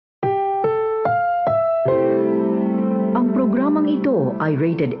ito ay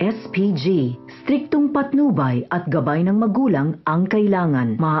rated SPG. Striktong patnubay at gabay ng magulang ang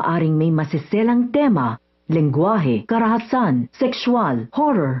kailangan. Maaaring may masiselang tema, lengguwahe, karahasan, sexual,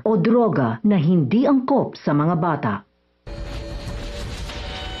 horror o droga na hindi angkop sa mga bata.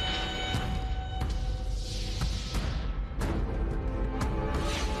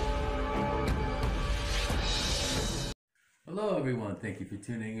 Hello everyone, thank you for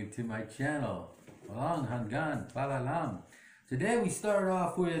tuning into my channel, Walang Hanggang Paalam. Today we start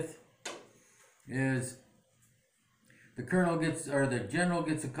off with is the general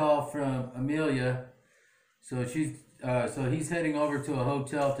gets a call from Amelia, so he's heading over to a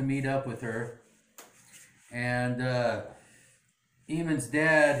hotel to meet up with her, and Eamon's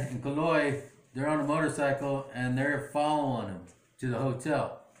dad and Kaloy, they're on a motorcycle and they're following him to the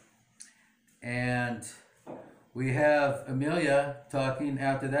hotel, and we have Amelia talking.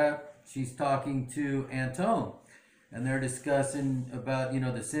 After that, she's talking to Antone, and they're discussing about,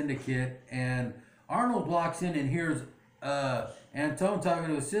 the syndicate. And Arnold walks in and hears Antone talking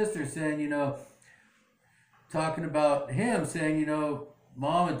to his sister, saying, talking about him, saying,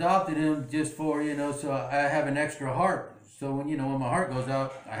 Mom adopted him just for, so I have an extra heart. So when my heart goes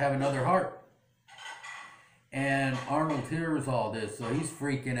out, I have another heart. And Arnold hears all this, so he's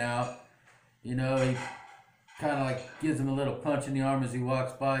freaking out. He kind of like gives him a little punch in the arm as he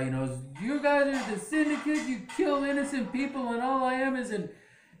walks by. You guys are the syndicate, you kill innocent people, and all I am is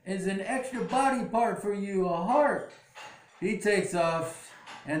an extra body part for you, a heart. He takes off.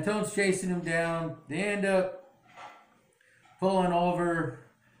 Antone's chasing him down. They end up pulling over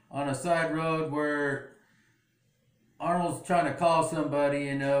on a side road where Arnold's trying to call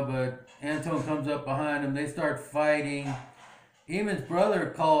somebody, but Antone comes up behind him. They start fighting. Eamon's brother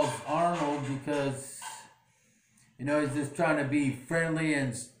calls Arnold because he's just trying to be friendly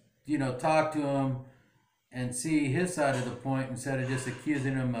and, talk to him and see his side of the point instead of just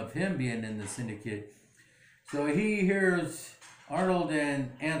accusing him of him being in the syndicate. So he hears Arnold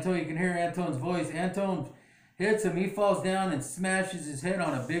and Antone. You can hear Antone's voice. Antone hits him. He falls down and smashes his head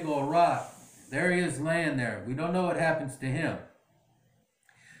on a big old rock. There he is laying there. We don't know what happens to him.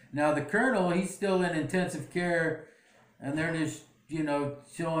 Now the colonel, he's still in intensive care, and they're just,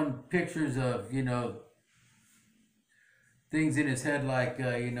 showing pictures of, things in his head, like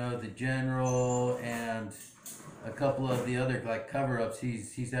the general and a couple of the other cover-ups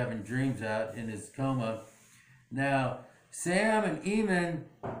he's having dreams at in his coma. Now Sam and Eamon,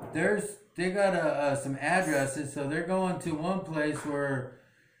 they got some addresses, so they're going to one place where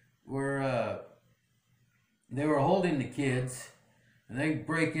they were holding the kids, and they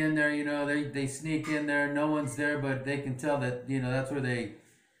break in there. They sneak in there. No one's there, but they can tell that that's where they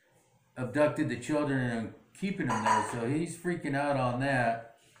abducted the children and keeping him there, so he's freaking out on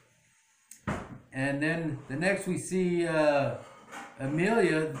that. And then the next we see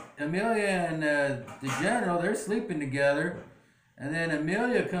Amelia and the general, they're sleeping together, and then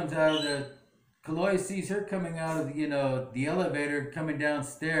Amelia comes out of the, Kaloy sees her coming out of the elevator, coming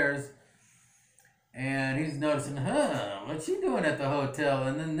downstairs, and he's noticing, what's she doing at the hotel?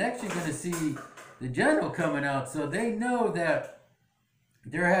 And then next you're going to see the general coming out, so they know that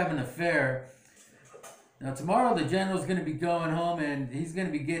they're having an affair. Now tomorrow the general's going to be going home, and he's going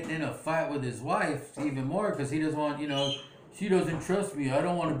to be getting in a fight with his wife even more, because he doesn't want, she doesn't trust me. I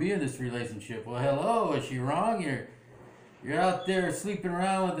don't want to be in this relationship. Well, hello, is she wrong? You're out there sleeping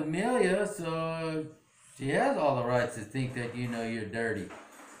around with Amelia, so she has all the rights to think that you're dirty,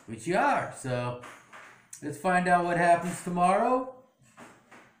 which you are. So let's find out what happens tomorrow.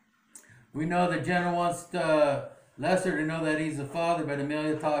 We know the general wants Lester to know that he's the father, but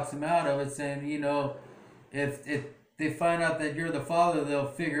Amelia talks him out of it, saying, if they find out that you're the father, they'll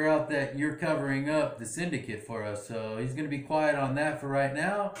figure out that you're covering up the syndicate for us. So he's going to be quiet on that for right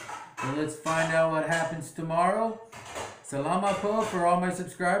now. So let's find out what happens tomorrow. Salamat po for all my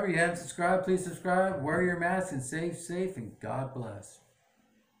subscribers. If you haven't subscribed, please subscribe. Wear your mask and stay safe, and God bless.